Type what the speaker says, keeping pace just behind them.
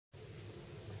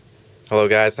Hello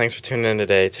guys, thanks for tuning in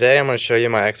today. Today I'm going to show you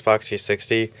my Xbox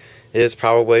 360. It is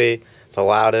probably the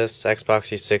loudest Xbox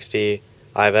 360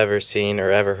 I've ever seen or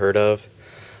ever heard of.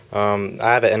 I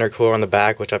have an intercooler on the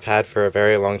back, which I've had for a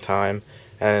very long time,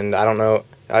 and I don't know,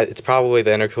 it's probably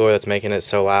the intercooler that's making it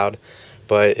so loud,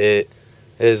 but it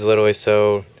is literally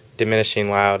so diminishing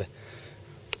loud.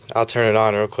 I'll turn it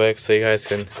on real quick so you guys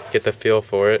can get the feel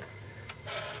for it.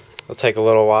 It'll take a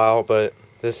little while, but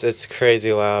it's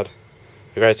crazy loud.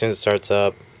 Right as soon as it starts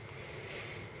up.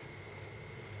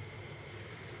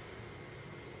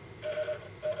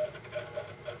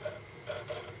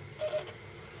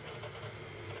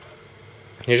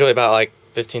 Usually about like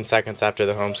 15 seconds after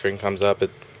the home screen comes up,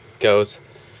 it goes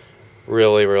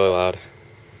really, really loud.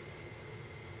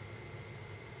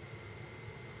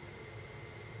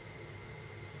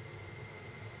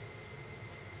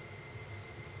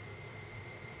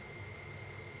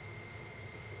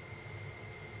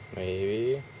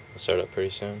 Maybe. I'll start up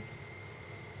pretty soon.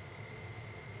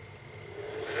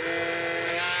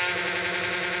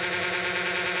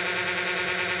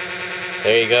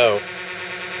 There you go.